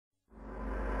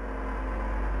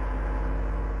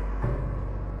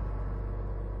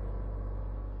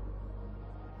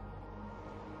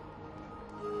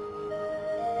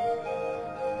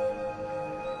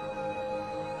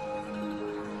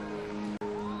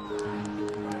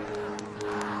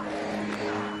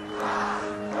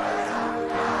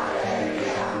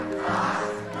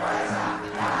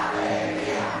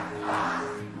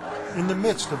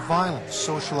midst of violent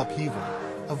social upheaval,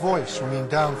 a voice ringing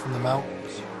down from the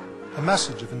mountains, a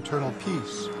message of internal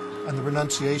peace and the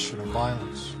renunciation of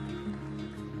violence.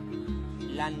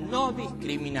 La no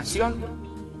discriminación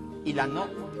y la no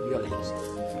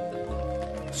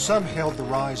violencia. Some hailed the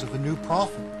rise of a new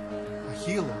prophet, a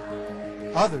healer.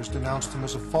 Others denounced him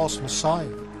as a false messiah,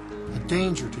 a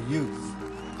danger to youth,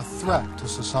 a threat to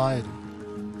society.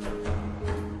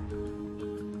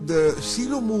 The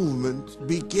Silo movement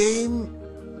became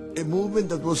a movement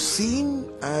that was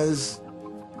seen as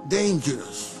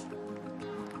dangerous.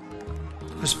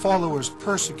 His followers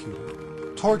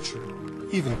persecuted, tortured,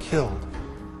 even killed.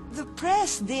 The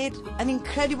press did an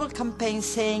incredible campaign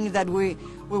saying that we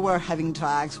were having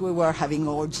drugs, we were having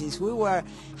orgies, we were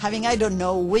having I don't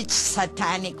know which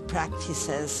satanic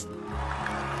practices.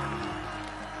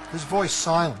 His voice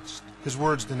silenced, his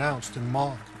words denounced and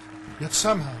mocked. Yet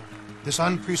somehow, this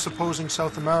unpresupposing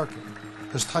South American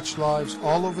has touched lives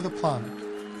all over the planet,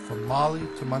 from Mali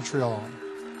to Montreal,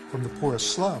 from the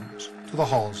poorest slums to the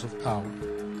halls of power.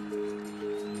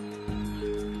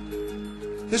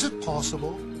 Is it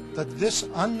possible that this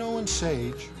unknown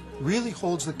sage really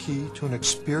holds the key to an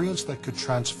experience that could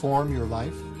transform your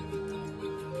life?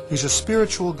 He's a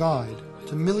spiritual guide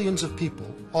to millions of people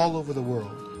all over the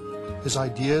world. His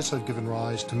ideas have given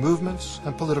rise to movements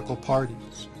and political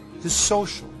parties. His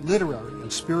social, literary,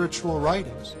 and spiritual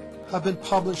writings have been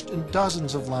published in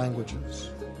dozens of languages.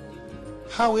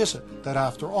 How is it that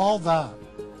after all that,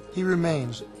 he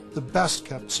remains the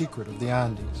best-kept secret of the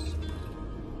Andes?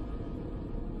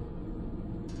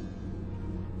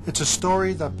 It's a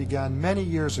story that began many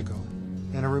years ago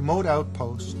in a remote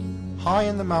outpost high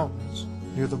in the mountains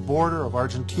near the border of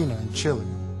Argentina and Chile.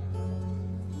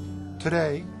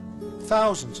 Today,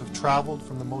 thousands have traveled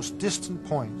from the most distant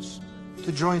points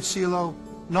to join Silo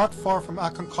not far from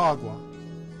Aconcagua,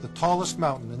 the tallest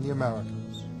mountain in the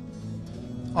Americas.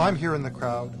 I'm here in the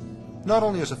crowd, not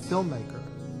only as a filmmaker,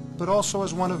 but also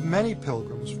as one of many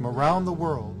pilgrims from around the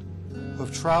world who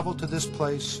have traveled to this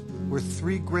place where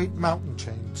three great mountain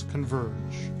chains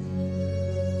converge.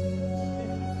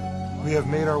 We have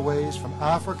made our ways from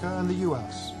Africa and the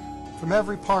US, from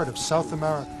every part of South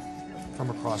America, from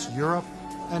across Europe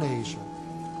and Asia.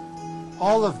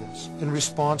 All of this in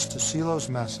response to Silo's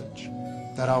message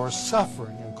that our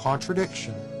suffering and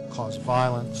contradiction cause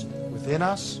violence within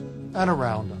us and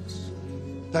around us,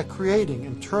 that creating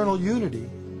internal unity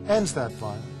ends that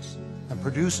violence and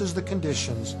produces the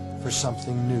conditions for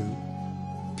something new: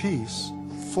 peace,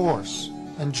 force,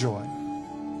 and joy.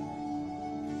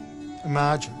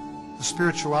 Imagine a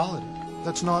spirituality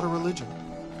that's not a religion,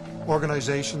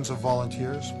 organizations of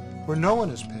volunteers where no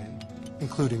one is paid,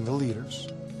 including the leaders.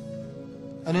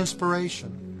 An inspiration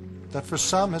that for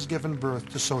some has given birth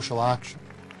to social action,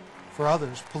 for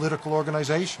others political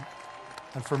organization,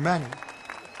 and for many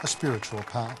a spiritual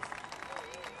path.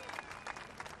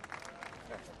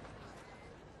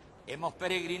 Hemos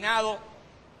peregrinado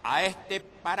a este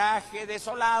paraje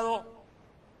desolado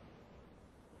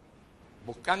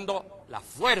buscando la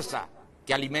fuerza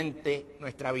que alimente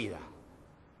nuestra vida,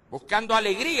 buscando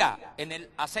alegría en el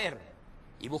hacer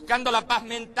y buscando la paz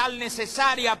mental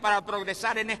necesaria para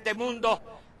progresar en este mundo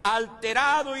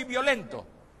alterado y violento.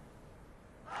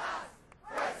 Paz,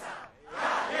 fuerza,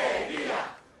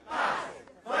 alegría. Paz,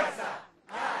 fuerza,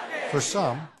 alegría. For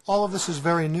some, all of this is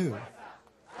very new.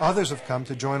 Others have come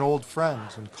to join old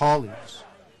friends and colleagues.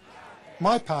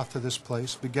 My path to this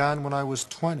place began when I was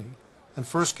 20 and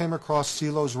first came across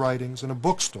Silo's writings in a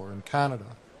bookstore in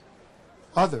Canada.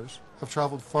 Others have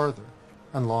traveled farther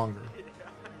and longer.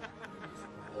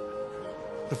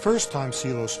 The first time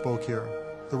Silo spoke here,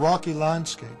 the rocky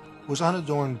landscape was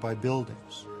unadorned by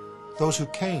buildings. Those who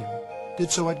came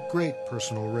did so at great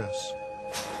personal risk.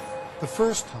 The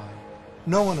first time,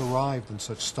 no one arrived in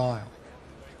such style.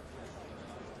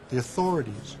 The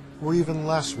authorities were even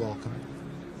less welcoming.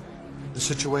 The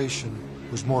situation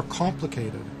was more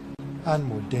complicated and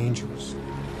more dangerous.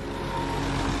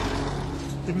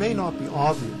 It may not be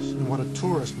obvious in what a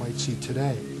tourist might see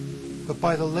today, but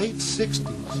by the late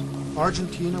 60s,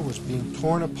 Argentina was being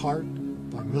torn apart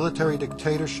by military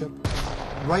dictatorship,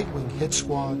 right-wing hit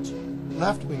squads,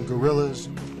 left-wing guerrillas,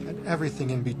 and everything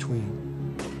in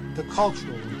between. The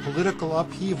cultural and political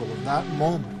upheaval of that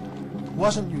moment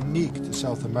wasn't unique to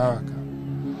South America.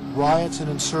 Riots and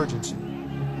insurgency,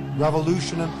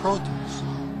 revolution and protests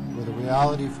were the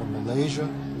reality from Malaysia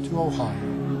to Ohio.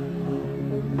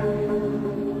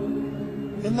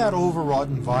 In that overwrought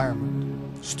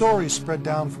environment, stories spread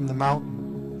down from the mountain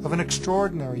of an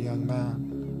extraordinary young man.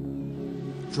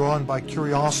 Drawn by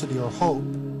curiosity or hope,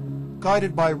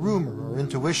 guided by rumor or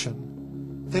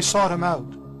intuition, they sought him out,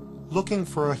 looking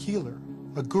for a healer,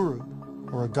 a guru,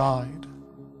 or a guide.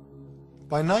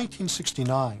 By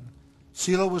 1969,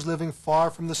 Silo was living far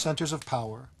from the centers of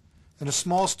power in a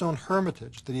small stone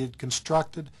hermitage that he had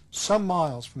constructed some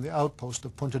miles from the outpost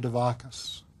of Punta de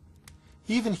Vacas.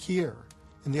 Even here,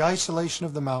 in the isolation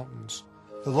of the mountains,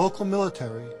 the local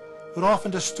military would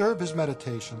often disturb his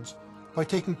meditations by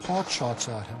taking pot shots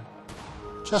at him,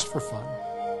 just for fun.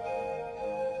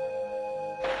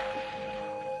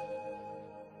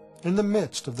 In the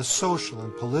midst of the social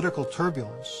and political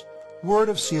turbulence, word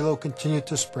of Silo continued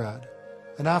to spread,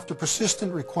 and after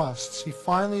persistent requests, he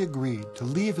finally agreed to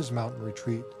leave his mountain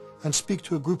retreat and speak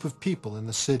to a group of people in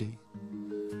the city.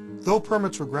 Though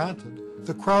permits were granted,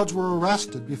 the crowds were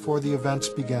arrested before the events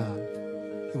began.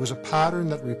 It was a pattern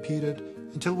that repeated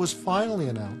until it was finally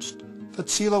announced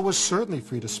that Silo was certainly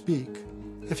free to speak,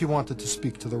 if he wanted to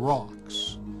speak to the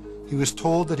rocks. He was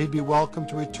told that he'd be welcome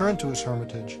to return to his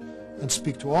hermitage and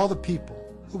speak to all the people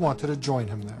who wanted to join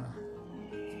him there.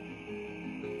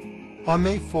 On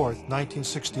May 4th,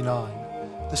 1969,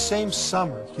 the same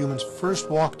summer humans first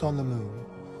walked on the moon,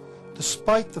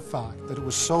 despite the fact that it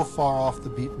was so far off the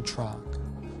beaten track,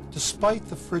 despite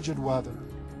the frigid weather,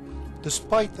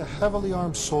 despite the heavily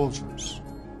armed soldiers,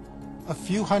 a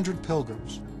few hundred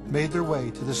pilgrims made their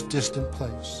way to this distant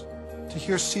place to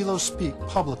hear Silo speak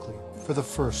publicly for the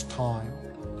first time.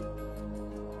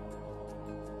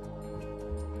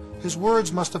 His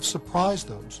words must have surprised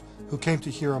those who came to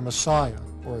hear a Messiah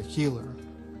or a healer.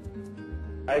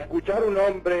 A escuchar un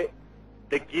hombre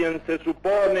de quien se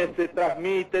supone se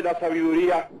transmite la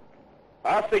sabiduría,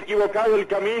 has equivocado el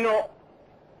camino,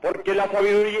 porque la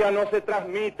sabiduría no se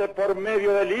transmite por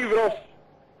medio de libros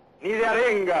ni de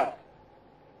arengas.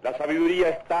 La sabiduría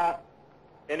está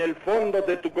en el fondo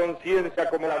de tu conciencia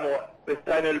como el amor,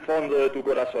 está en el fondo de tu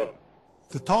corazón.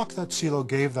 The talk that Silo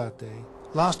gave that day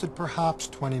lasted perhaps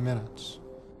 20 minutes.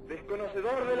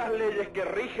 Desconocedor de las leyes que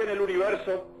rigen el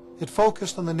universo, It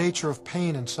focused on the nature of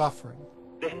pain and suffering,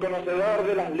 desconocedor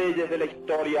de las leyes de la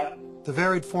historia, the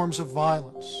varied forms of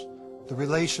violence, the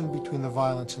relation between the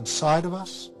violence inside of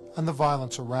us and the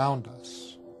violence around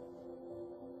us.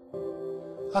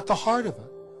 At the heart of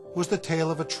it was the tale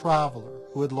of a traveler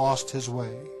who had lost his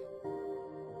way,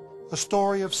 a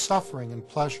story of suffering and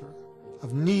pleasure,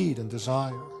 of need and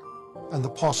desire, and the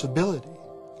possibility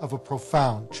of a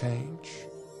profound change.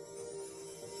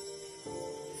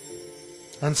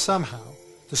 And somehow,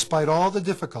 despite all the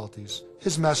difficulties,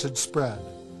 his message spread,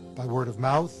 by word of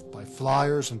mouth, by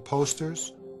flyers and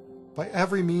posters, by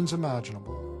every means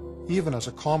imaginable, even as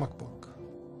a comic book.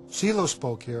 Silo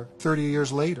spoke here 30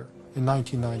 years later, in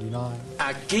 1999.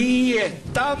 Aquí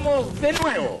estamos de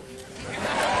nuevo.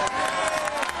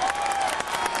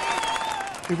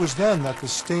 It was then that the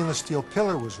stainless steel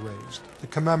pillar was raised to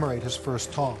commemorate his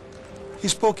first talk. He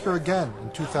spoke here again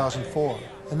in 2004,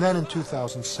 and then in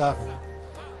 2007.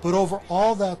 But over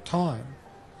all that time,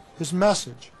 his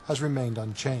message has remained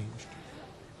unchanged.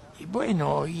 Y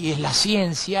bueno, y es la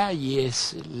ciencia y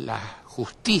es la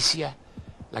justicia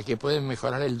la que puede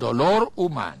mejorar el dolor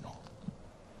humano.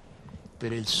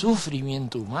 Pero el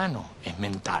sufrimiento humano es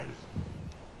mental.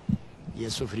 Y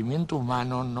el sufrimiento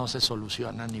humano no se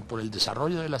soluciona ni por el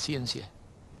desarrollo de la ciencia,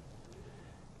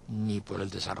 ni por el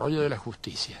desarrollo de la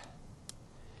justicia.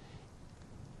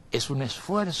 Es un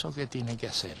esfuerzo que tiene que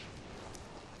hacer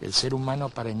el ser humano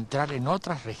para entrar en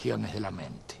otras regiones de la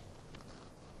mente.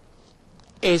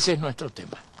 Ese es nuestro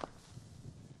tema.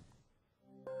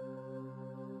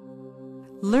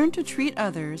 Learn to treat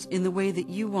others in the way that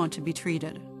you want to be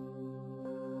treated.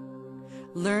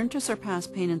 Learn to surpass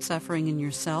pain and suffering in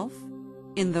yourself,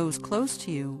 in those close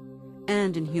to you,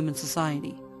 and in human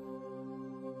society.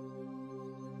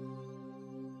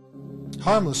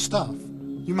 Harmless stuff.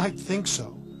 You might think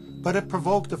so, but it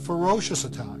provoked a ferocious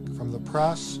attack from the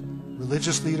press,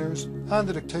 religious leaders, and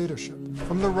the dictatorship,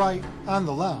 from the right and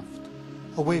the left,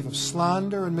 a wave of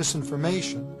slander and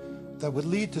misinformation that would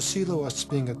lead to Siloists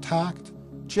being attacked,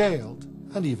 jailed,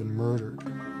 and even murdered.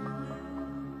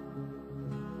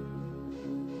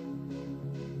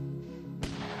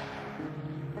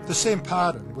 The same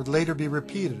pattern would later be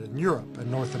repeated in Europe and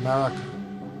North America,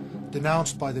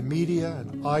 denounced by the media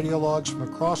and ideologues from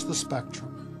across the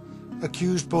spectrum,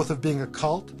 accused both of being a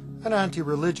cult and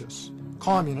anti-religious,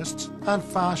 communists and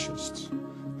fascists,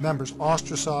 members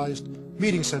ostracized,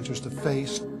 meeting centers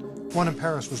defaced. One in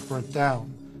Paris was burnt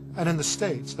down, and in the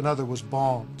States another was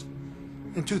bombed.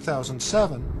 In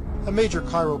 2007, a major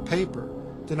Cairo paper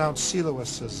denounced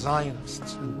Siloists as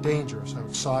Zionists and dangerous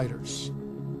outsiders.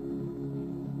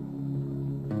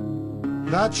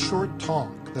 That short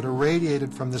talk that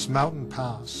irradiated from this mountain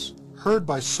pass, heard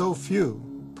by so few,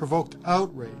 provoked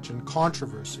outrage and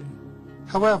controversy.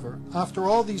 However, after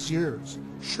all these years,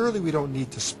 surely we don't need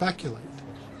to speculate.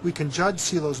 We can judge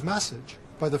Silo's message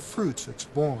by the fruits it's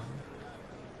borne.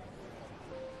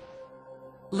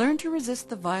 Learn to resist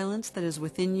the violence that is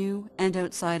within you and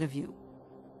outside of you.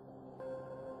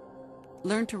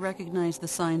 Learn to recognize the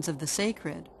signs of the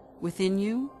sacred within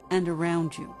you and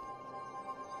around you.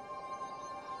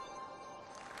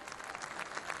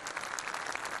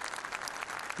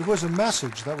 It was a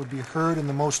message that would be heard in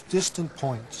the most distant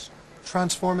points,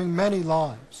 transforming many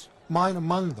lives, mine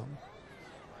among them.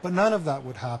 But none of that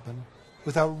would happen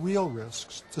without real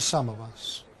risks to some of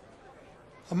us.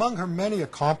 Among her many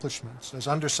accomplishments as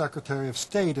Undersecretary of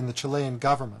State in the Chilean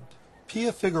government,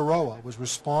 Pia Figueroa was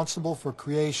responsible for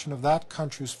creation of that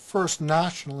country's first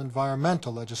national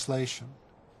environmental legislation.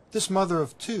 This mother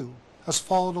of two has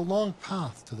followed a long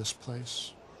path to this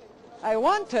place. I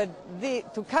wanted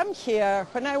to come here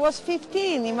when I was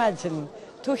 15, imagine,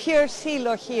 to hear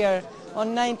Silo here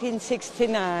on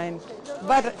 1969,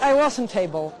 but I wasn't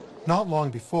able. Not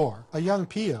long before, a young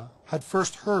Pia had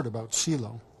first heard about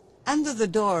Silo. Under the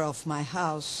door of my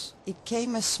house, it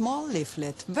came a small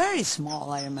leaflet, very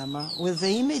small, I remember, with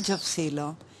the image of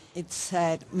Silo. It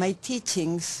said, "My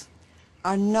teachings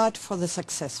are not for the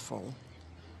successful,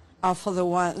 are for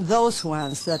those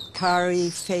ones that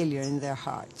carry failure in their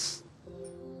hearts."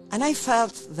 And I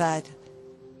felt that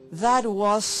that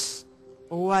was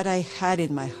what I had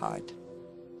in my heart.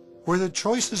 Where the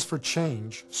choices for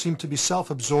change seemed to be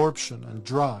self-absorption and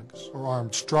drugs or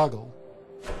armed struggle,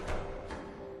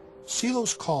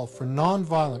 Silo's call for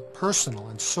nonviolent personal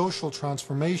and social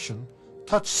transformation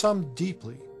touched some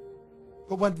deeply,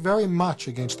 but went very much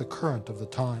against the current of the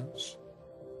times.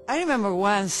 I remember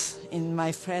once in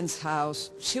my friend's house,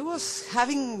 she was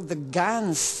having the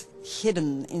guns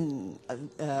hidden in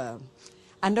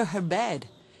under her bed.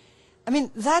 I mean,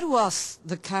 that was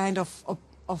the kind of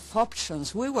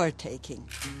options we were taking.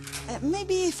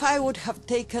 Maybe if I would have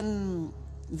taken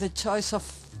the choice of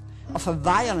a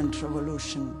violent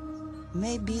revolution,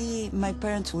 maybe my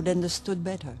parents would have understood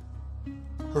better.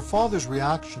 Her father's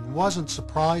reaction wasn't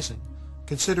surprising,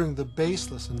 considering the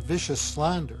baseless and vicious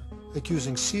slander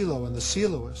accusing Silo and the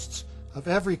Siloists of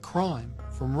every crime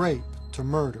from rape to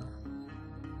murder.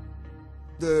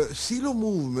 The Silo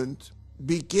movement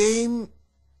became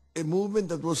a movement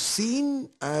that was seen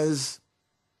as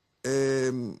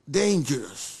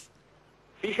dangerous.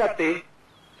 Fíjate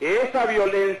que esa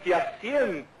violencia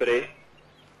siempre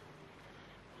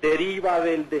deriva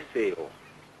del deseo.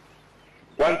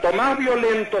 Cuanto más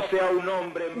violento sea un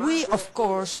hombre, más... We, of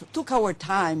course, took our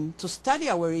time to study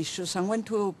our issues and went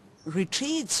to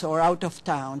retreats or out of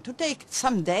town to take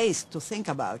some days to think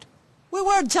about. We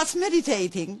were just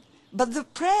meditating, but the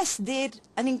press did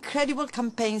an incredible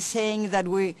campaign saying that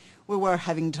we were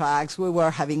having drugs, we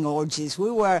were having orgies,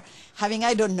 we were having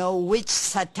I don't know which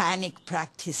satanic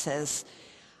practices.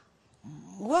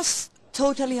 It was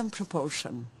totally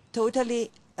unproportioned,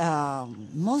 totally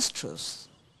monstrous.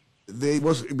 They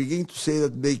was beginning to say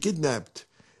that they kidnapped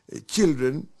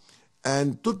children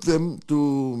and took them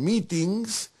to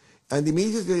meetings, and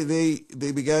immediately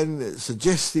they began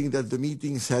suggesting that the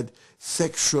meetings had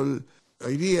sexual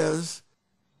ideas.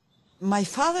 My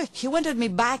father, he wanted me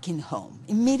back in home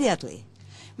immediately.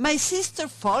 My sister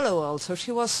followed also.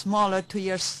 She was smaller, 2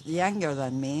 years younger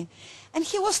than me, and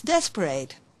he was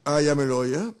desperate. I am a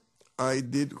lawyer. I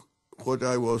did what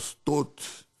I was taught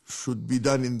should be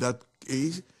done in that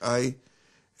case. I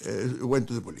went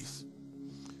to the police.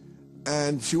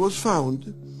 And she was found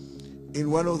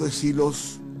in one of the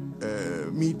Silo's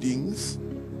meetings.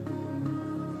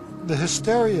 The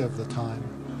hysteria of the time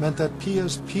meant that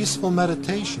Pia's peaceful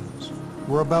meditations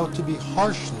were about to be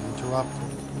harshly interrupted.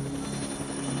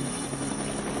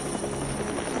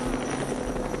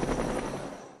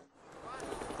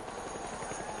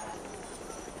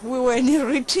 We were in a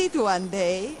retreat one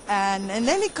day, and an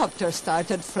helicopter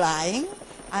started flying,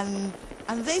 and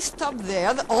they stopped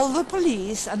there, all the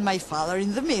police, and my father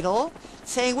in the middle,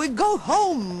 saying, "We go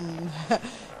home,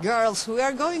 girls, we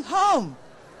are going home."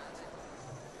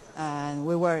 And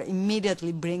we were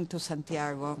immediately brought to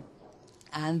Santiago,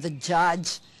 and the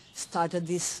judge started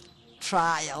this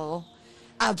trial,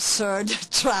 absurd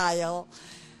trial,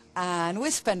 and we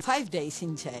spent 5 days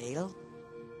in jail.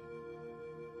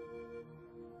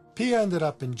 Pia ended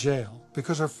up in jail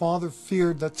because her father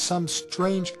feared that some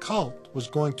strange cult was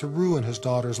going to ruin his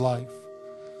daughter's life.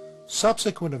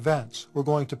 Subsequent events were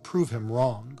going to prove him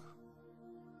wrong.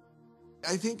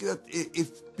 I think that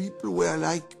if people were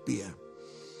like Pia,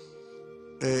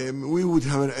 we would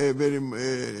have a very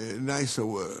nicer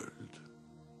world.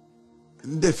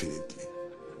 Definitely.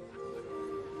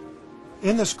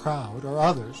 In this crowd are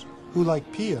others who,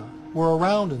 like Pia, were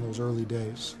around in those early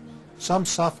days. Some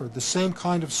suffered the same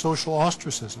kind of social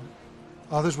ostracism.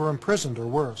 Others were imprisoned or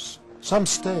worse. Some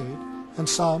stayed, and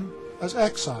some, as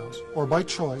exiles or by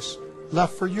choice,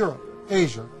 left for Europe,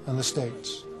 Asia, and the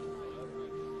States.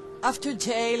 After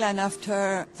jail and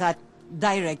after that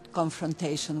direct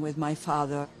confrontation with my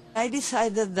father, I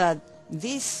decided that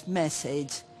this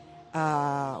message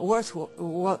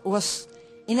was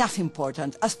enough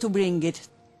important as to bring it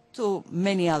to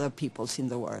many other peoples in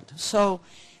the world. So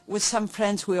with some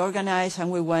friends we organized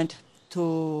and we went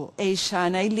to Asia,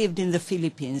 and I lived in the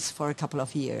Philippines for a couple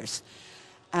of years.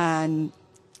 And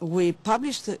we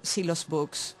published Silo's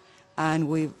books, and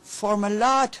we formed a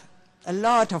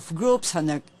lot of groups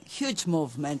and a huge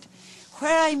movement,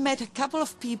 where I met a couple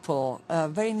of people,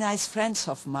 very nice friends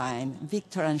of mine,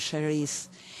 Victor and Cherise,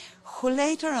 who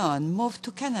later on moved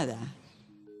to Canada.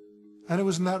 And it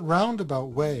was in that roundabout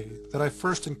way that I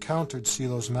first encountered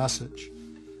Silo's message.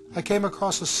 I came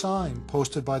across a sign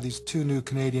posted by these two new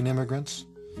Canadian immigrants.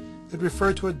 It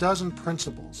referred to a dozen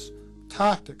principles,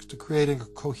 tactics to creating a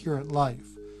coherent life,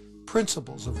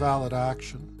 principles of valid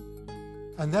action.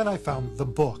 And then I found the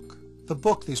book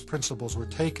these principles were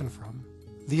taken from,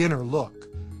 The Inner Look,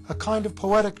 a kind of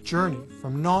poetic journey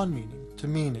from non-meaning to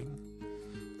meaning.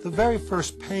 The very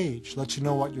first page lets you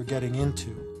know what you're getting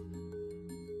into.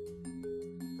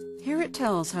 Here it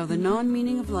tells how the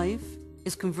non-meaning of life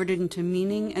is converted into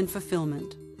meaning and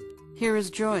fulfillment. Here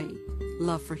is joy,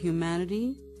 love for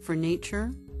humanity, for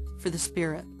nature, for the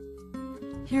spirit.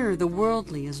 Here the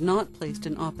worldly is not placed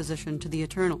in opposition to the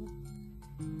eternal.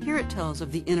 Here it tells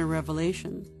of the inner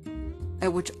revelation,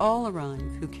 at which all arrive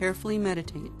who carefully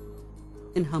meditate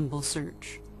in humble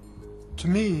search. To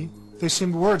me, they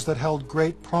seemed words that held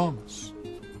great promise.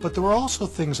 But there were also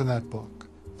things in that book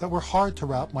that were hard to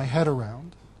wrap my head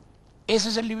around. Ese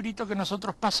es el librito que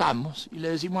nosotros pasamos y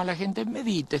le decimos a la gente,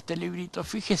 medite este librito,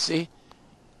 fíjese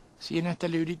si en este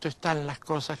librito están las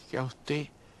cosas que a usted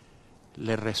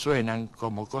le resuenan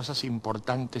como cosas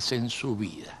importantes en su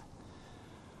vida.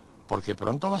 Porque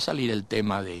pronto va a salir el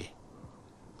tema de,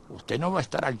 usted no va a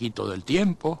estar aquí todo el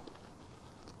tiempo,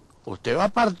 usted va a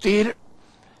partir,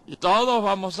 todos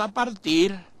vamos a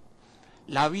partir,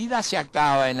 la vida se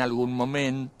acaba en algún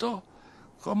momento.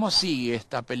 ¿Cómo sigue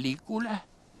esta película?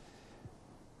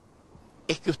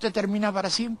 ¿Es que usted termina para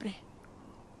siempre?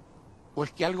 ¿O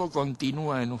es que algo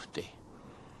continúa en usted?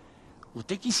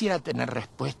 Usted quisiera tener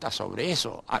respuestas sobre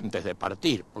eso antes de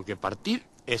partir, porque partir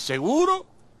es seguro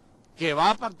que va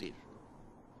a partir.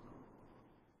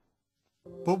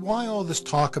 But why all this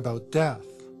talk about death?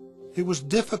 It was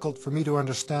difficult for me to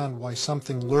understand why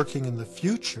something lurking in the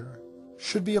future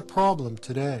should be a problem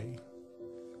today.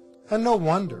 And no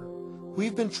wonder.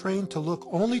 We've been trained to look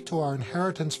only to our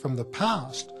inheritance from the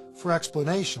past for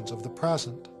explanations of the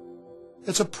present.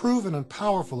 It's a proven and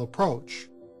powerful approach.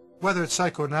 Whether it's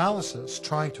psychoanalysis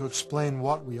trying to explain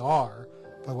what we are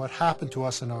by what happened to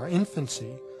us in our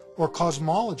infancy, or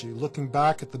cosmology looking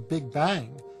back at the Big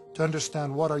Bang to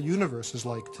understand what our universe is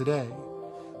like today,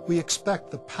 we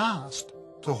expect the past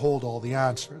to hold all the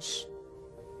answers.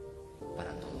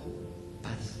 Para todo,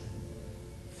 paz,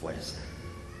 fuerza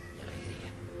y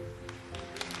alegría.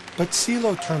 But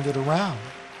Silo turned it around,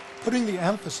 putting the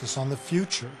emphasis on the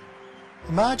future.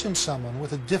 Imagine someone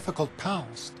with a difficult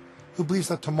past who believes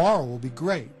that tomorrow will be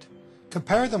great.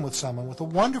 Compare them with someone with a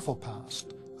wonderful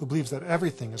past who believes that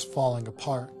everything is falling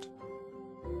apart.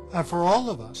 And for all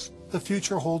of us, the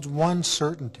future holds one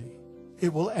certainty.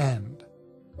 It will end.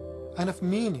 And if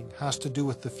meaning has to do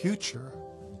with the future,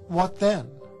 what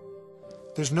then?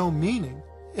 There's no meaning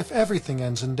if everything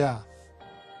ends in death.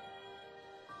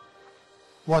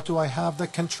 What do I have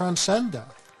that can transcend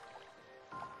death?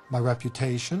 My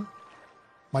reputation,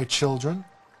 my children,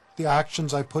 the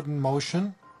actions I put in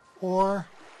motion, or...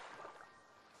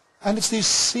 And it's these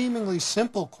seemingly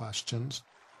simple questions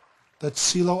that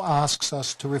Silo asks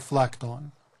us to reflect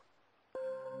on.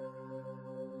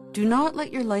 Do not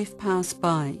let your life pass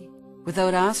by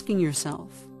without asking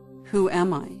yourself, who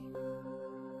am I?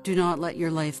 Do not let your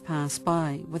life pass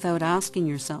by without asking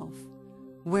yourself,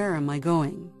 where am I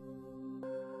going?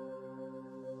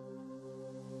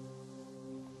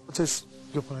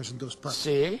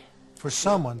 Sí. For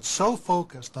someone so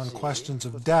focused on questions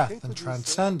of death and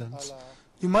transcendence,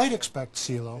 you might expect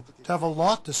Silo to have a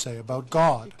lot to say about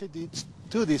God.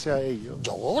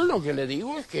 Yo lo que le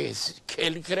digo es que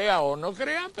él crea o no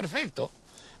crea, perfecto.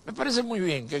 Me parece muy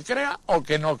bien que crea o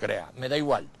que no crea, me da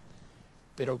igual.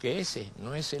 Pero que ese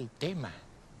no es el tema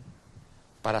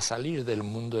para salir del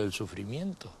mundo del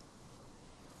sufrimiento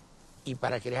y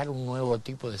para crear un nuevo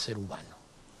tipo de ser humano.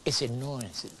 Ese no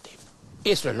es el tema.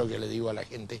 Eso es lo que le digo a la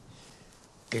gente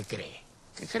que cree.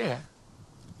 Que crea.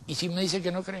 Y si me dice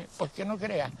que no cree, pues que no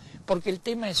crea. Porque el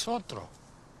tema es otro.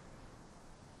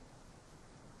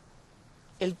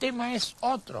 El tema es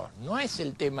otro. No es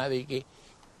el tema de que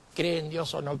cree en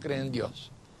Dios o no cree en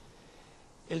Dios.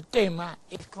 El tema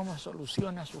es cómo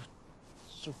soluciona sus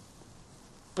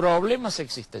problemas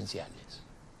existenciales.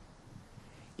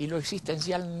 Y lo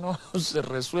existencial no se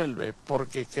resuelve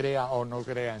porque crea o no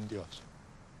crea en Dios.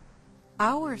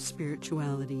 Our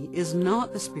spirituality is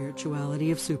not the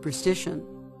spirituality of superstition.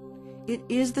 It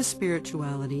is the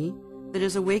spirituality that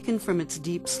is awakened from its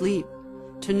deep sleep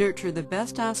to nurture the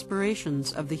best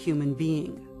aspirations of the human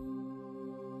being.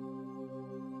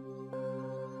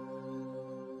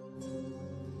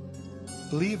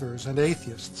 Believers and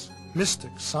atheists,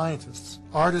 mystics, scientists,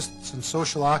 artists, and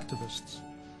social activists.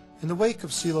 In the wake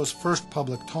of Silo's first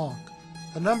public talk,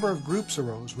 a number of groups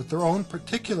arose with their own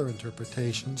particular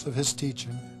interpretations of his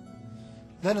teaching.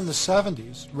 Then in the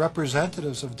 70s,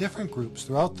 representatives of different groups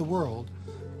throughout the world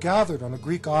gathered on a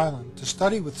Greek island to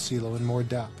study with Silo in more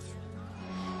depth.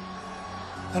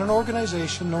 And an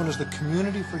organization known as the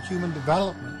Community for Human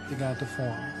Development began to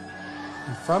form.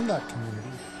 And from that community,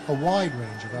 a wide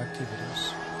range of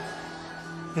activities.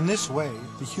 In this way,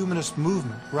 the humanist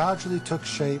movement gradually took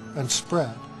shape and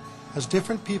spread as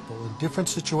different people in different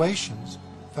situations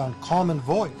found common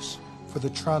voice for the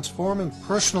transforming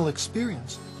personal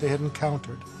experience they had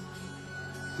encountered.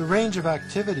 The range of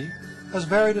activity as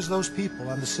varied as those people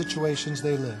and the situations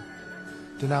they lived,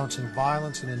 denouncing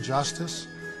violence and injustice,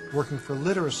 working for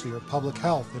literacy or public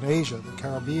health in Asia, the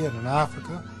Caribbean, and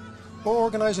Africa, or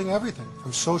organizing everything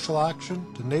from social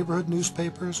action to neighborhood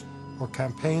newspapers or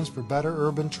campaigns for better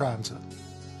urban transit.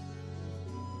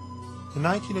 In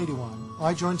 1981,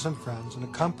 I joined some friends and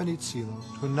accompanied Silo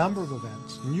to a number of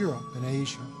events in Europe and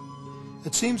Asia.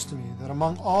 It seems to me that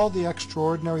among all the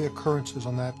extraordinary occurrences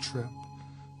on that trip,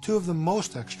 two of the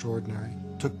most extraordinary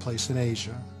took place in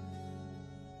Asia.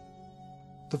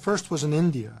 The first was in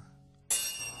India,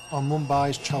 on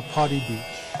Mumbai's Chowpatty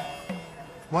Beach.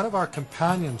 One of our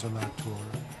companions on that tour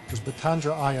was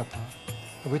Bhatandra Ayappa,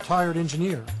 a retired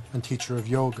engineer and teacher of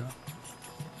yoga.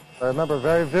 I remember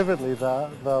very vividly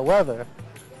the weather.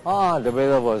 The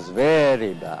weather was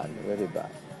very bad, very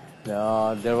bad.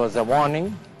 There was a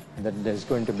warning that there's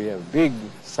going to be a big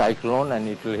cyclone and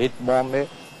it will hit Bombay.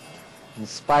 In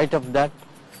spite of that,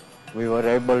 we were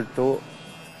able to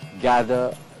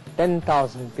gather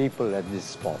 10,000 people at this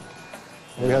spot.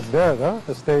 We had there, huh?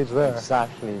 The stage there.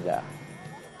 Exactly there.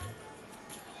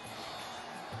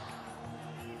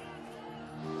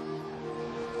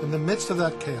 In the midst of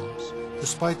that chaos,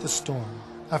 despite the storm,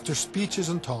 after speeches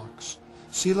and talks,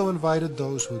 Silo invited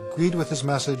those who agreed with his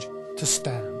message to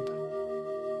stand.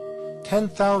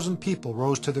 10,000 people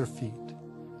rose to their feet,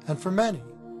 and for many,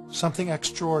 something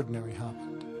extraordinary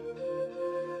happened.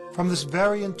 From this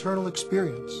very internal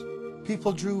experience,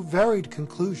 people drew varied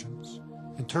conclusions,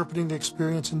 interpreting the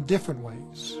experience in different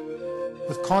ways,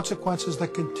 with consequences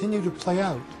that continue to play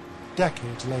out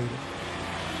decades later.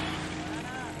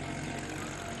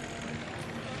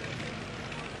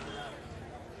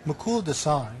 Mukul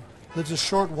Desai lives a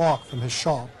short walk from his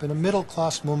shop in a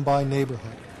middle-class Mumbai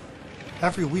neighborhood.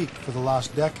 Every week for the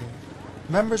last decade,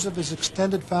 members of his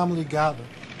extended family gather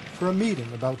for a meeting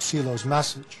about Silo's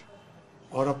message.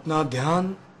 और अपना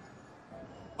ध्यान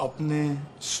अपने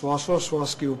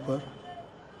श्वासोश्वास के ऊपर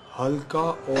हल्का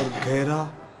और गहरा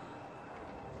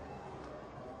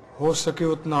हो सके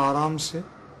उतना आराम से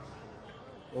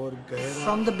और गहरा.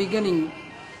 From the beginning,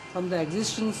 from the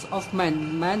existence of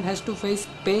man has to face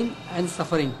pain and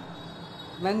suffering.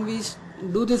 When we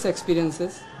do these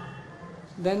experiences,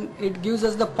 then it gives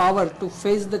us the power to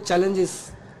face the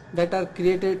challenges that are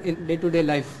created in day-to-day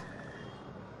life.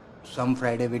 Some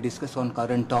Friday we discuss on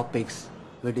current topics,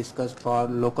 we discuss for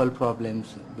local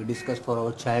problems, we discuss for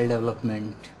our child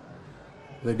development,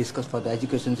 we discuss for the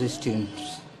education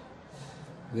systems,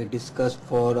 we discuss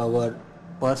for our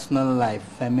personal life,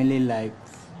 family life.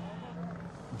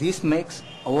 This makes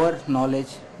our knowledge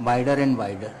wider and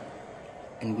wider,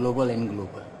 and global,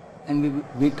 and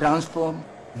we transform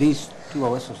this to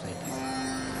our society.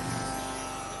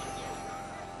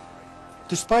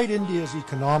 Despite India's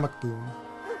economic boom,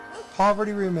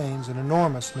 poverty remains an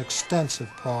enormous and extensive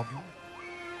problem.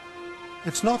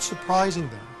 It's not surprising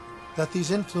then that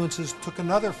these influences took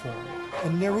another form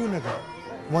in Nehru-Nagar,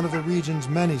 one of the region's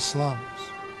many slums.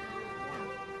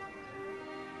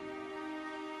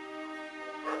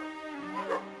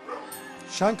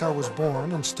 Shankar was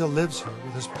born and still lives here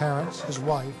with his parents, his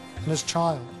wife, and his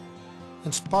child.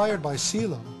 Inspired by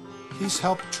Silo, he's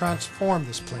helped transform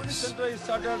this place. Center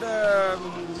started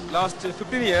last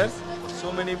 15 years.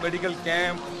 So many medical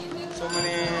camps, so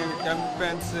many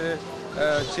campaigns,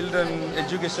 children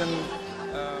education.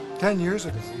 10 years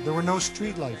ago, there were no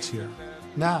street lights here.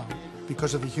 Now,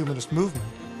 because of the humanist movement,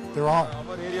 there are.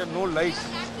 Our area, no lights.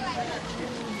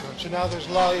 So now there's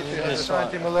light, there's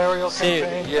anti-malarial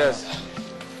campaign. Yes.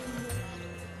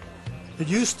 It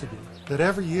used to be that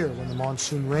every year when the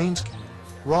monsoon rains came,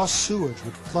 raw sewage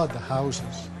would flood the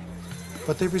houses.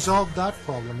 But they've resolved that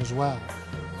problem as well.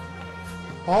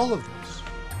 All of this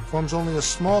forms only a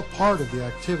small part of the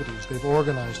activities they've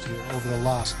organized here over the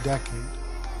last decade.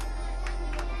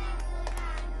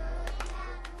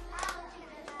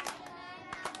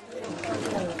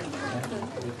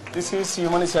 This is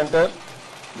Humanist Center.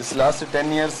 This last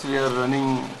 10 years we are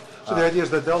running. So the idea is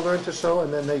that they'll learn to sew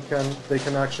and then they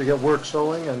can actually get work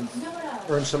sewing and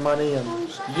earn some money and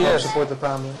help support the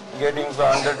family. Getting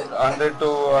 100 to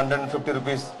 150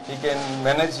 rupees. He can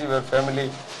manage your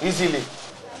family easily.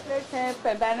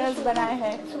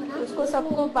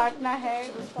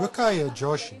 Rukaya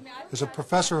Joshi is a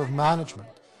professor of management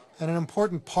and an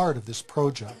important part of this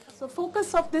project. So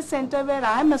focus of this center where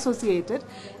I am associated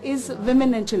is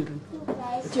women and children.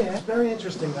 It's very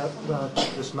interesting that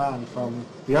this man from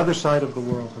the other side of the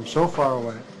world, from so far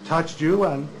away, touched you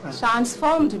and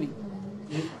transformed me.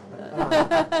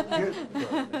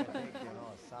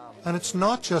 And it's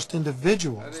not just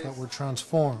individuals that were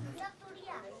transformed.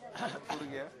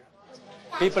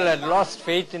 People had lost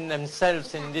faith in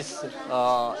themselves in this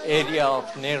area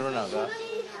of Nehru Nagar.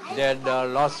 They had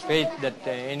lost faith that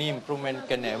any improvement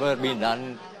can ever be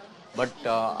done. But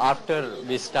after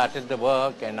we started the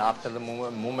work and after the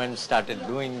movement started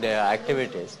doing their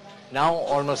activities, now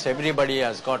almost everybody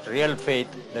has got real faith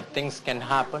that things can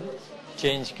happen,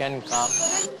 change can come.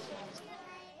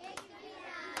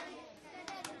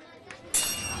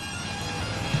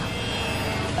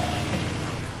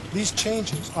 These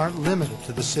changes aren't limited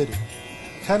to the city.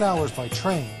 10 hours by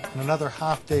train and another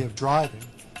half day of driving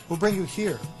will bring you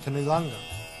here to Nilanga,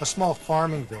 a small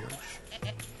farming village.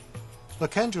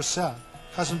 Laken Joseph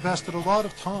has invested a lot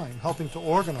of time helping to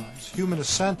organize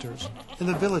humanist centers in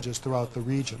the villages throughout the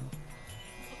region.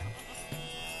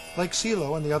 Like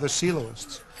Silo and the other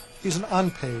Siloists, he's an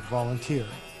unpaid volunteer.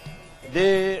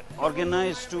 They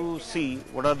organize to see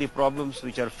what are the problems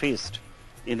which are faced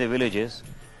in the villages,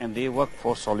 and they work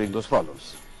for solving those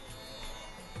problems.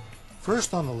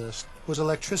 First on the list was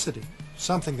electricity,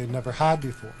 something they'd never had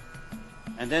before.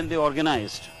 And then they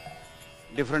organized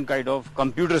different kind of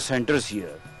computer centers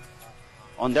here.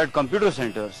 On that computer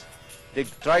centers, they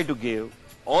try to give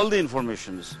all the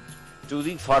informations to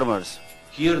the farmers.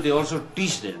 Here they also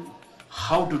teach them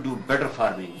how to do better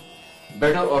farming,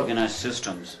 better organized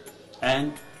systems,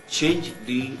 and change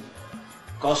the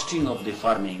costing of the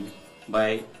farming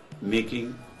by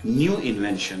making new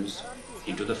inventions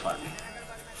into the farming.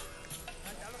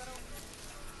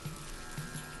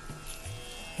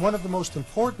 One of the most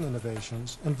important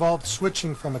innovations involved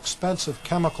switching from expensive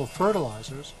chemical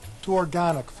fertilizers to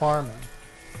organic farming.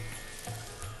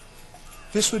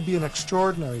 This would be an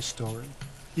extraordinary story,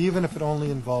 even if it only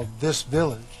involved this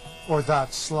village or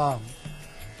that slum.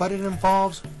 But it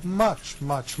involves much,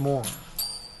 much more.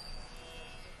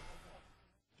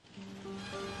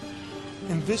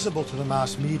 Invisible to the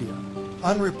mass media,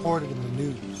 unreported in the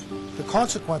news, the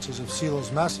consequences of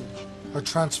Silo's message are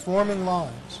transforming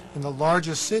lives in the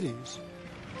largest cities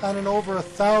and in over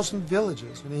 1,000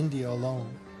 villages in India alone.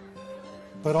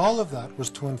 But all of that was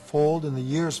to unfold in the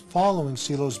years following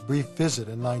Silo's brief visit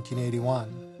in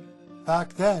 1981.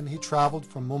 Back then, he traveled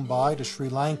from Mumbai to Sri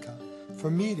Lanka for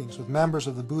meetings with members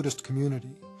of the Buddhist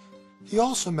community. He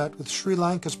also met with Sri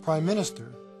Lanka's Prime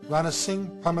Minister, Rana Singh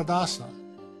Pramadasa.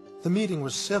 The meeting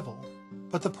was civil,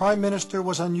 but the Prime Minister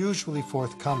was unusually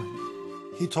forthcoming.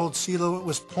 He told Silo it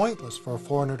was pointless for a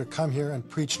foreigner to come here and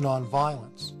preach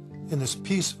nonviolence in this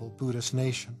peaceful Buddhist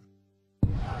nation.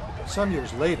 Some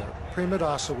years later,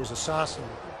 Pramadasa was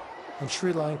assassinated, and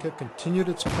Sri Lanka continued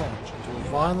its plunge into a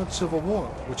violent civil war,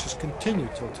 which has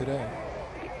continued till today.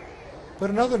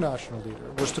 But another national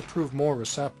leader was to prove more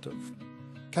receptive.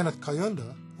 Kenneth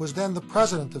Kaunda was then the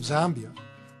president of Zambia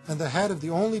and the head of the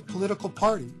only political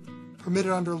party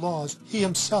permitted under laws he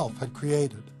himself had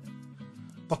created.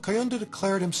 But Kaunda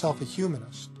declared himself a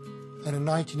humanist, and in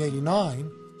 1989,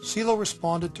 Silo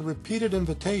responded to repeated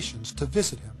invitations to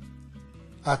visit him.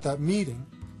 At that meeting,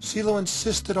 Silo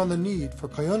insisted on the need for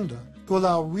Kaunda to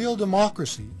allow real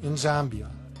democracy in Zambia.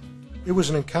 It was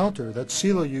an encounter that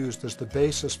Silo used as the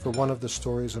basis for one of the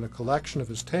stories in a collection of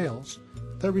his tales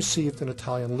that received an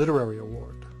Italian literary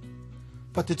award.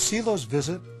 But did Silo's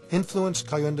visit influenced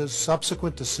Kayunda's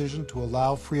subsequent decision to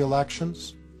allow free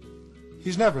elections?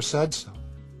 He's never said so.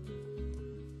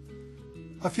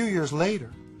 A few years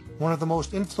later, one of the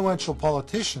most influential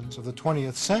politicians of the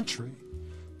 20th century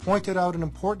pointed out an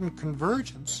important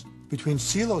convergence between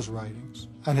Silo's writings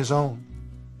and his own.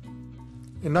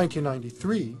 In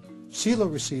 1993, Silo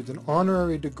received an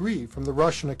honorary degree from the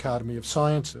Russian Academy of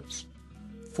Sciences.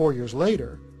 4 years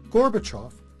later,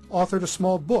 Gorbachev authored a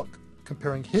small book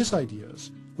comparing his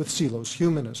ideas with Silo's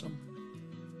humanism.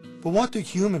 But what do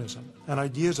humanism and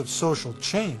ideas of social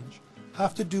change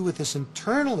have to do with this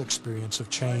internal experience of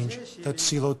change that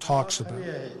Silo talks about?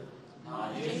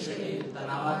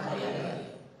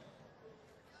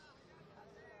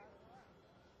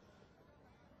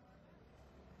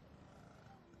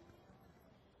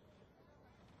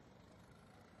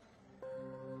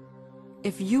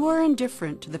 If you are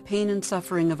indifferent to the pain and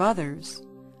suffering of others,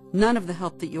 none of the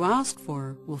help that you ask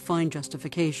for will find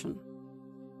justification.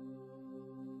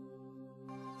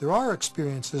 There are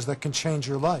experiences that can change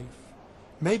your life.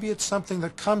 Maybe it's something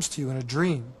that comes to you in a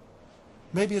dream.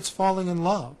 Maybe it's falling in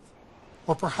love.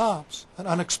 Or perhaps an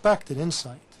unexpected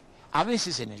insight. A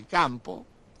veces en el campo,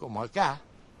 como acá,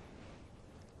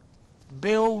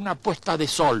 veo una puesta de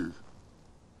sol.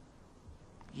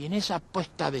 Y en esa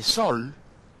puesta de sol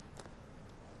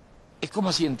es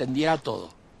como si entendiera todo,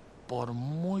 por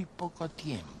muy poco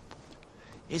tiempo.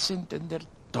 Es entender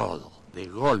todo, de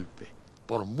golpe,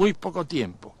 por muy poco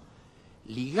tiempo.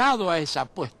 Ligado a esa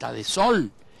puesta de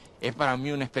sol, es para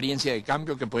mí una experiencia de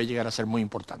cambio que puede llegar a ser muy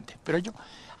importante. Pero yo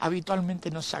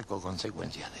habitualmente no saco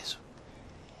consecuencias de eso.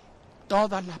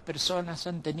 Todas las personas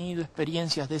han tenido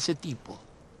experiencias de ese tipo.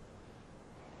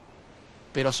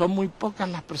 Pero son muy pocas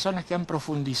las personas que han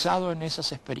profundizado en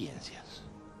esas experiencias.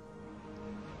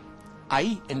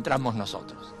 Ahí entramos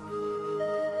nosotros.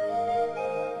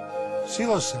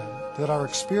 Silo said that our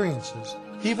experiences,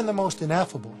 even the most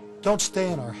ineffable, don't stay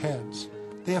in our heads.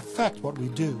 They affect what we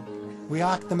do. We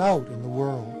act them out in the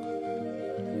world.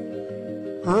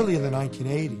 Early in the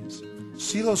 1980s,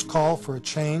 Silo's call for a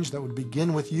change that would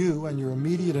begin with you and your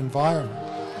immediate environment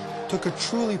took a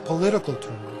truly political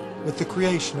turn with the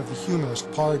creation of the Humanist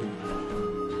Party.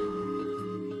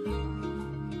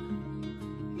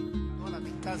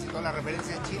 Toda la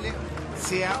referencia de Chile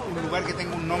sea un lugar que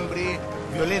tenga un nombre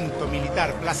violento,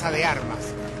 militar, plaza de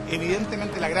armas.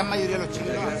 Evidentemente la gran mayoría de los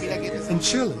chilenos aspira que este sea In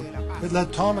Chile, it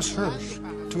led Thomas Hirsch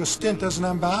to a stint as an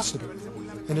ambassador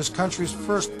in his country's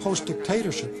first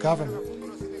post-dictatorship government.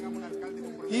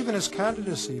 Even his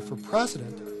candidacy for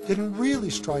president didn't really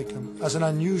strike him as an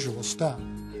unusual step.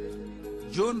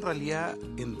 Yo en realidad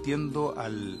entiendo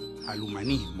al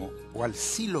humanismo o al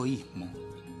siloísmo,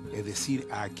 es decir,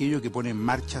 a aquello que pone en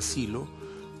marcha Silo,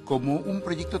 como un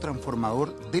proyecto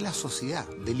transformador de la sociedad,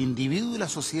 del individuo y la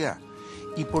sociedad,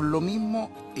 y por lo mismo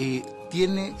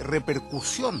tiene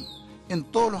repercusión en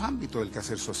todos los ámbitos del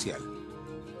quehacer social.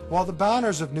 While the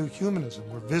banners of New Humanism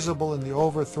were visible in the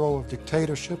overthrow of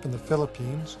dictatorship in the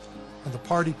Philippines, and the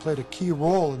party played a key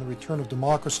role in the return of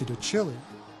democracy to Chile,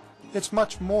 it's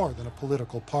much more than a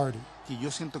political party. Que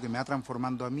yo siento que me va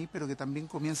transformando a mí, pero que también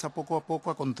comienza poco a poco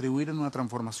a contribuir en una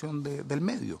transformación del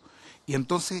medio. Y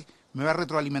entonces me va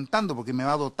retroalimentando, porque me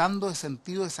va dotando de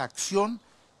sentido esa acción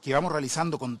que vamos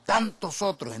realizando con tantos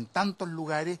otros, en tantos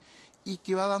lugares, y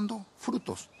que va dando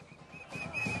frutos.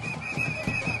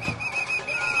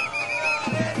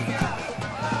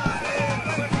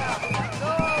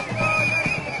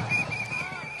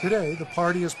 Today, the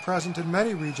party is present in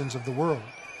many regions of the world.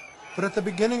 But at the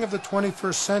beginning of the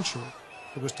 21st century,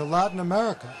 it was to Latin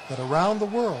America that around the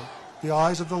world, the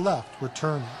eyes of the left were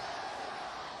turning.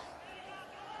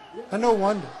 And no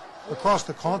wonder, across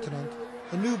the continent,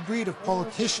 a new breed of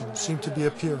politicians seemed to be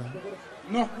appearing.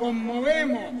 Nos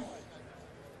conmovemos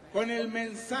con el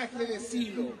mensaje de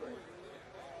Silo.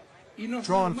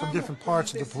 Drawn from different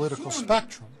parts of the political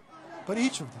spectrum, but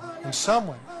each of them, in some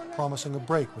way, promising a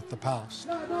break with the past.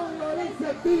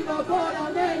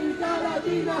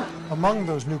 Among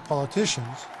those new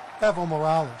politicians, Evo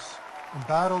Morales,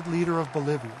 embattled leader of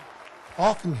Bolivia,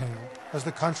 often hailed as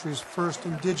the country's first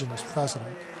indigenous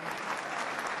president.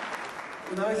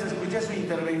 Una vez escuché su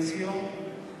intervención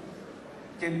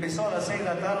que empezó a las 6 de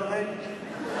la tarde.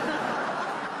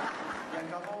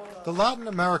 The Latin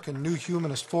American New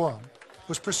Humanist Forum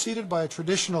was preceded by a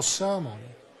traditional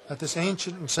ceremony at this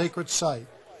ancient and sacred site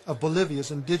of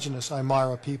Bolivia's indigenous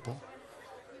Aymara people.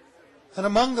 And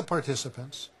among the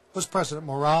participants was President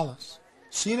Morales,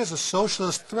 seen as a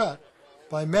socialist threat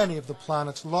by many of the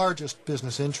planet's largest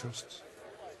business interests.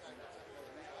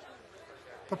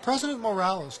 But President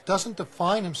Morales doesn't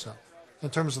define himself in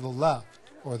terms of the left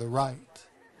or the right.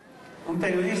 Un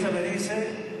periodista me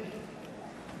dice,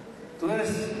 ¿tú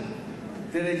eres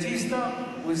derechista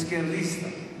o izquierdista?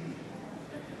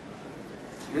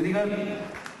 Yo digo,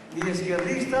 ni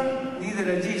izquierdista ni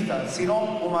derechista,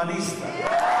 sino humanista.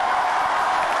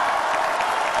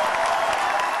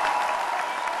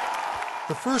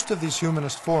 The first of these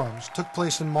humanist forums took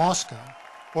place in Moscow,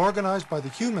 organized by the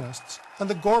Humanists and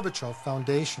the Gorbachev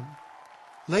Foundation.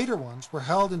 Later ones were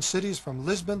held in cities from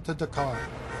Lisbon to Dakar,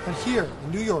 and here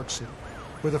in New York City,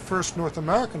 where the first North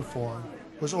American forum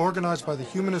was organized by the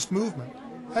humanist movement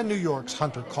and New York's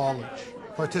Hunter College.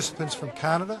 Participants from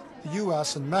Canada, the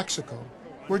US, and Mexico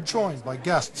were joined by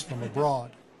guests from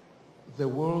abroad. The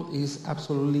world is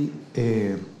absolutely,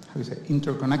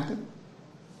 interconnected.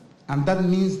 And that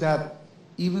means that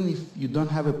even if you don't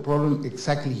have a problem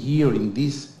exactly here in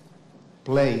this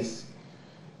place,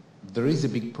 there is a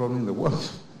big problem in the world.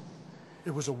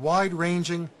 It was a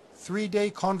wide-ranging, 3-day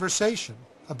conversation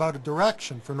about a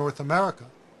direction for North America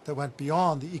that went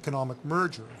beyond the economic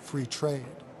merger of free trade.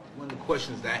 One of the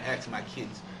questions that I ask my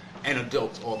kids and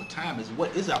adults all the time is,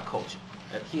 what is our culture?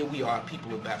 Here we are,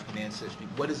 people of African ancestry.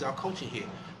 What is our culture here?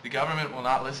 The government will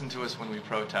not listen to us when we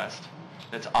protest.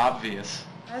 That's obvious.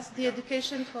 As the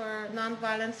Education for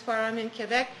Nonviolence Forum in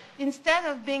Quebec, instead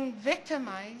of being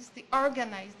victimized, they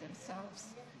organize themselves,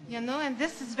 and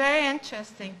this is very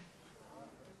interesting.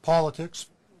 Politics,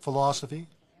 philosophy,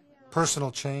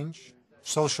 personal change,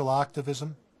 social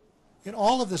activism. In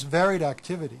all of this varied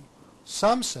activity,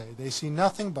 some say they see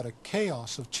nothing but a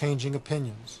chaos of changing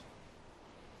opinions.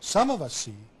 Some of us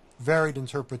see varied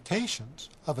interpretations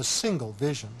of a single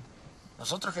vision.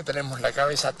 Nosotros que tenemos la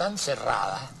cabeza tan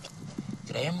cerrada,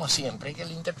 creemos siempre que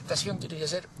la interpretación tiene que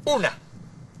ser una.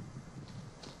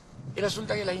 Y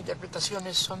resulta que las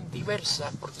interpretaciones son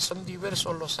diversas, porque son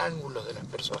diversos los ángulos de las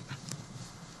personas.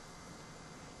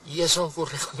 Y eso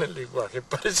ocurre con el lenguaje,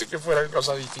 parece que fueran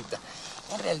cosas distintas.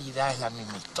 En realidad es la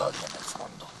misma historia en el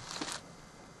fondo.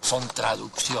 Son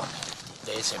traducciones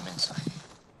de ese mensaje.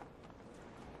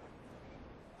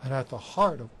 And at the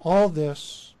heart of all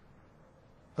this,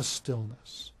 a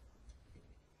stillness.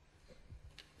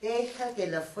 Deja que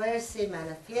la fuerza se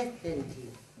manifieste en ti.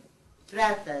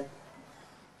 Trata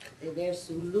de ver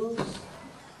su luz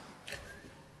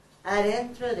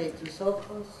adentro de tus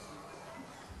ojos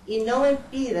y no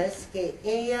impidas que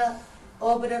ella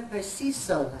obra por sí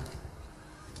sola.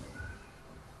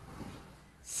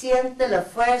 Siente la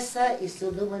fuerza y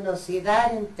su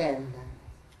luminosidad interna.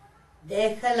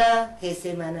 Déjala que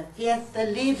se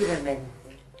manifieste libremente.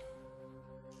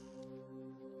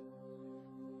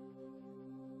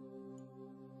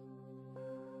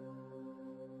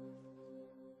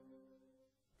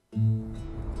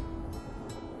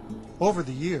 Over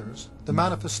the years, the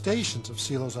manifestations of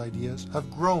Silo's ideas have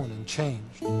grown and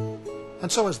changed,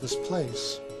 and so has this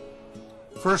place.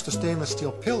 First, a stainless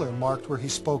steel pillar marked where he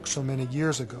spoke so many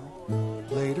years ago.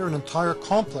 Later, an entire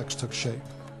complex took shape,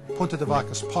 Punta de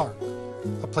Vacas Park,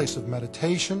 a place of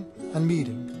meditation and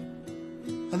meeting,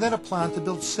 and then a plan to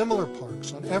build similar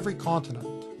parks on every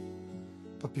continent.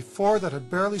 But before that had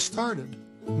barely started,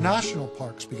 national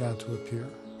parks began to appear.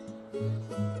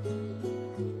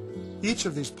 Each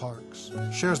of these parks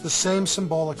shares the same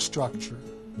symbolic structure.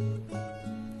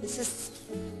 This is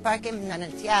Parque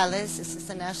Manantiales. This is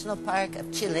the National Park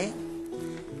of Chile.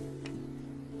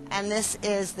 And this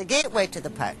is the gateway to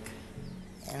the park.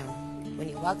 And when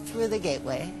you walk through the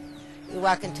gateway, you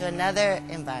walk into another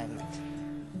environment.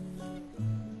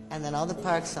 And then all the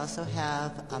parks also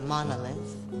have a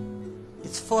monolith.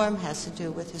 Its form has to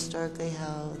do with historically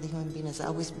how the human being has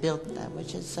always built that,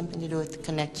 which has something to do with the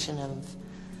connection of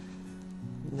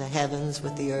the heavens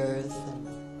with the earth.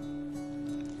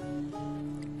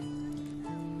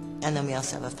 And then we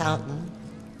also have a fountain,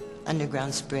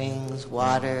 underground springs,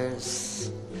 waters.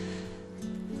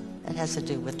 It has to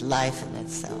do with life in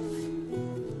itself.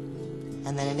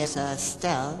 And then it is a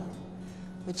stele,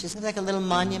 which is like a little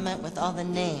monument with all the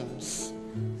names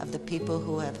of the people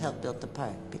who have helped build the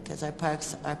park, because our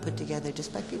parks are put together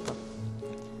just by people.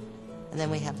 And then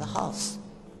we have the halls,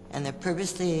 and they're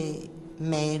purposely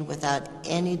made without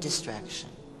any distraction.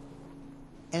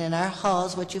 And in our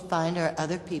halls, what you find are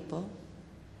other people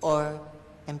or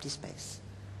empty space.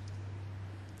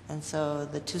 And so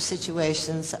the two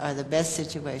situations are the best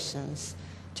situations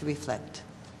to reflect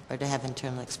or to have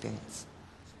internal experience.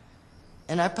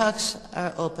 And our parks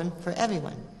are open for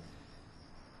everyone.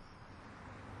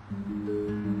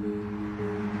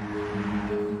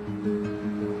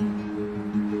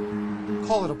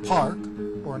 Call it a park,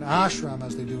 or an ashram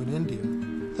as they do in India.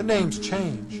 The names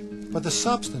change, but the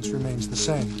substance remains the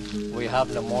same. We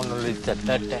have the monolith at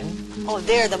that end. Oh,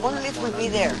 there, the monolith will be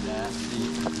there.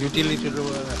 Utility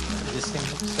this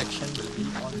section will be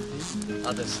on the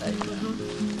other side.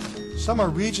 Some are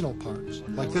regional parks,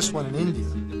 like this one in India,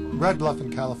 Red Bluff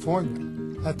in California,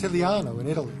 and Tigliano in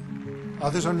Italy.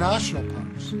 Others are national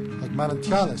parks, like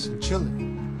Manantiales in Chile,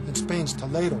 and Spain's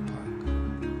Toledo Park.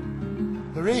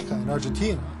 La Reja in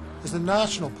Argentina is the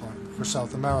national park for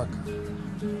South America.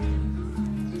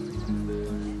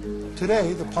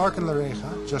 Today, the park in La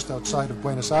Reja, just outside of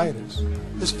Buenos Aires,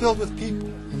 is filled with people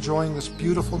enjoying this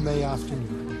beautiful May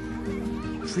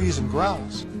afternoon. Trees and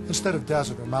grass instead of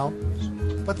desert or mountains,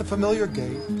 but the familiar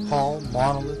gate, hall,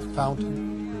 monolith,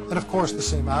 fountain, and of course the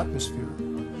same atmosphere,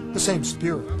 the same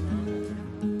spirit.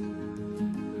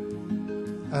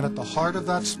 And at the heart of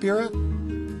that spirit,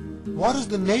 what is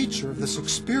the nature of this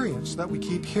experience that we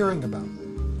keep hearing about?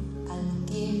 Al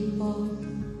tiempo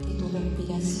que tu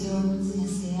respiración se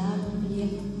hace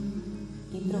amplia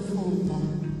y profunda.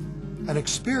 An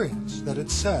experience that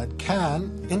it's said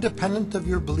can, independent of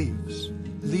your beliefs,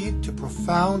 lead to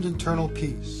profound internal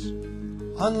peace,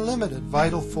 unlimited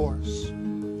vital force,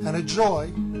 and a joy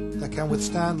that can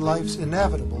withstand life's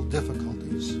inevitable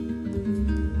difficulties.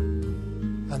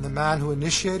 And the man who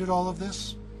initiated all of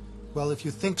this? Well, if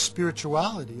you think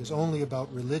spirituality is only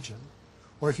about religion,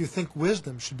 or if you think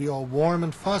wisdom should be all warm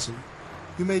and fuzzy,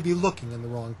 you may be looking in the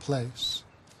wrong place.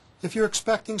 If you're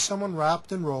expecting someone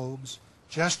wrapped in robes,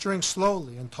 gesturing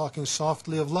slowly and talking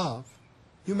softly of love,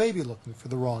 you may be looking for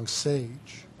the wrong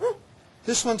sage.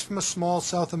 This one's from a small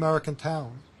South American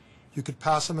town. You could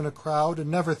pass him in a crowd and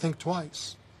never think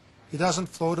twice. He doesn't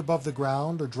float above the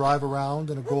ground or drive around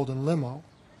in a golden limo.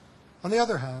 On the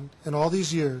other hand, in all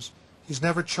these years, he's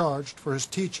never charged for his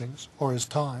teachings or his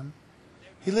time.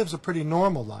 He lives a pretty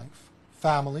normal life,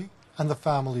 family and the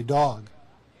family dog.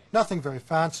 Nothing very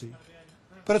fancy,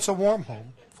 but it's a warm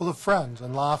home full of friends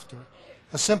and laughter,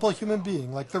 a simple human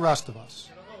being like the rest of us.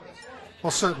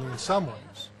 Well, certainly in some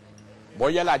ways.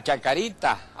 Voy a la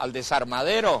chacarita, al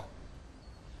desarmadero,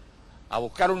 a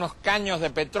buscar unos caños de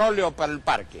petróleo para el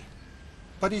parque.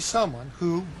 But he's someone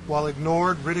who, while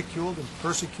ignored, ridiculed, and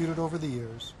persecuted over the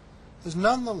years, has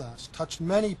nonetheless touched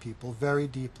many people very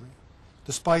deeply,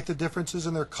 despite the differences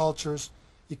in their cultures,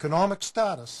 economic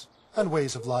status, and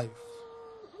ways of life.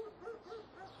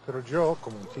 Pero yo,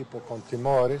 como un tipo con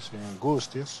temores y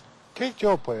angustias, ¿qué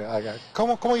yo puedo hacer?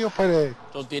 ¿Cómo yo puedo?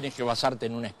 Tú tienes que basarte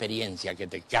en una experiencia que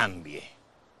te cambie,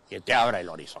 que te abra el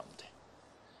horizonte.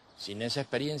 Sin esa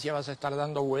experiencia vas a estar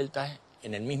dando vueltas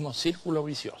en el mismo círculo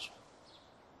vicioso.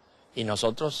 Y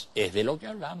nosotros es de lo que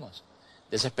hablamos,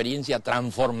 de esa experiencia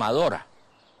transformadora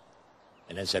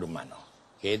en el ser humano,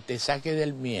 que te saque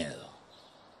del miedo,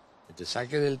 que te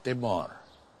saque del temor,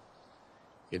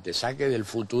 que te saque del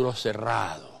futuro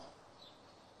cerrado,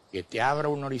 que te abra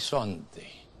un horizonte.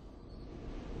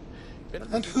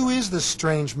 And who is this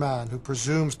strange man who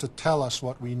presumes to tell us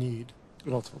what we need?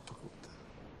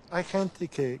 Hay gente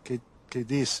que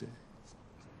dice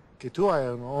que tú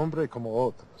eres un hombre como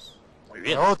otros.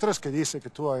 Hay otros que dicen que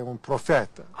tú eres un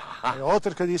profeta. Hay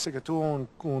otros que dicen que tú eres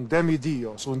un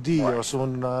demidios, un dios,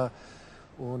 un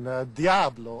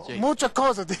diablo. Sí. Muchas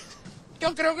cosas.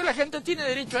 Yo creo que la gente tiene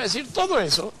derecho a decir todo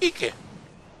eso. ¿Y qué?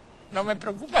 No me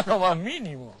preocupa lo más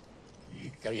mínimo. Y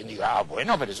que alguien diga,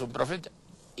 bueno, pero es un profeta.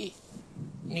 Y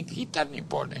ni quita ni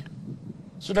pone.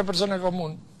 Es una persona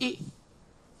común. Y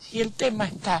si el tema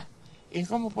está en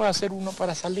cómo puede hacer uno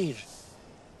para salir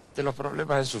de los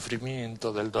problemas del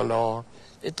sufrimiento, del dolor,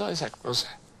 de todas esas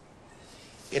cosas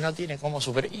que no tiene cómo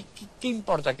superar. ¿Y qué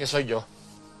importa que soy yo?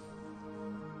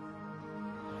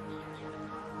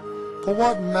 But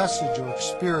what message or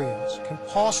experience can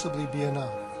possibly be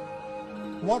enough?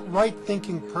 What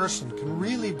right-thinking person can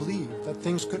really believe that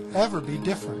things could ever be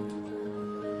different?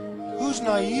 Who's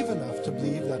naive enough to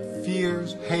believe that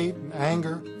fears, hate, and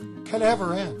anger can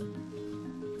ever end?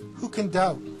 Who can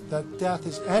doubt that death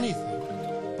is anything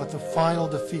but the final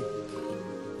defeat?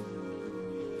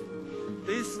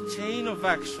 This chain of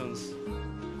actions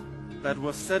that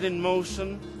was set in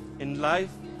motion in life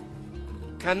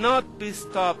cannot be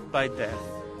stopped by death.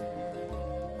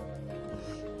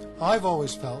 I've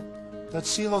always felt that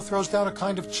Silo throws down a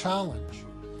kind of challenge,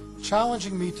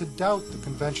 challenging me to doubt the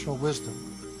conventional wisdom,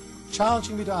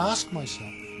 challenging me to ask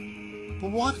myself,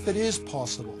 but what if it is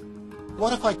possible?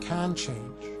 What if I can change?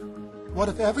 What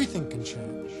if everything can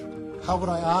change? How would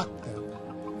I act then?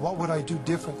 What would I do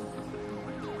differently?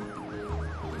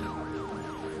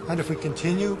 And if we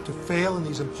continue to fail in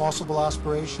these impossible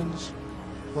aspirations,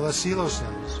 well, as Silo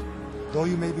says, though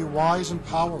you may be wise and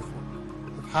powerful,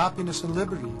 if happiness and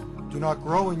liberty do not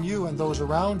grow in you and those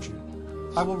around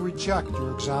you, I will reject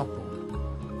your example.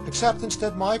 Accept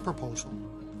instead my proposal.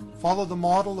 Follow the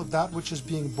model of that which is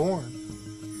being born,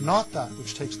 not that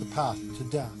which takes the path to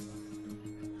death.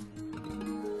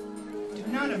 Do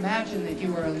not imagine that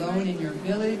you are alone in your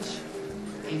village,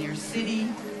 in your city,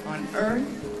 on earth,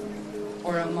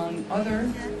 or among other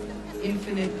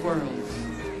infinite worlds.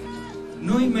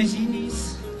 No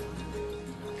imaginis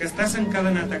que estàs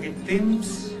encadenat a aquest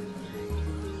temps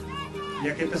i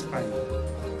a aquest espai.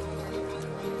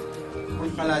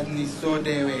 Bul xalaat ni soo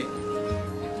deewee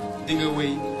di nga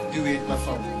wéy di wéet ba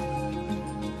faw.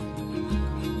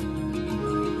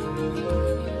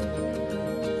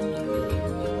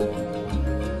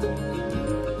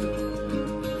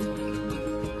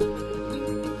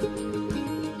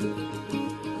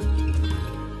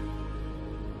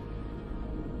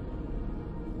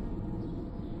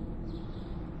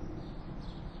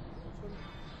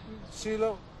 Sí,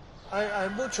 hay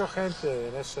mucha gente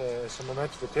en ese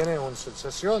momento que tiene una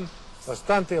sensación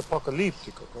bastante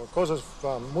apocalíptica, como cosas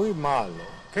van muy mal.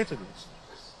 ¿Qué te dices?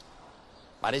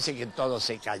 Parece que todo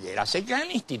se cayera. Se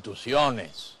caen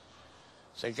instituciones,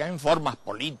 se caen formas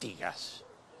políticas.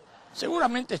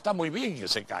 Seguramente está muy bien que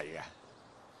se caiga,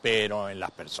 pero en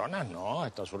las personas no,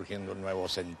 está surgiendo un nuevo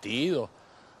sentido,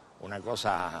 una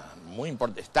cosa muy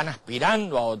importante. Están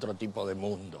aspirando a otro tipo de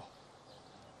mundo.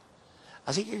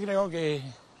 Así que creo que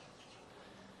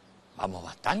vamos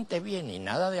bastante bien y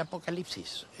nada de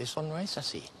apocalipsis. Eso no es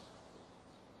así.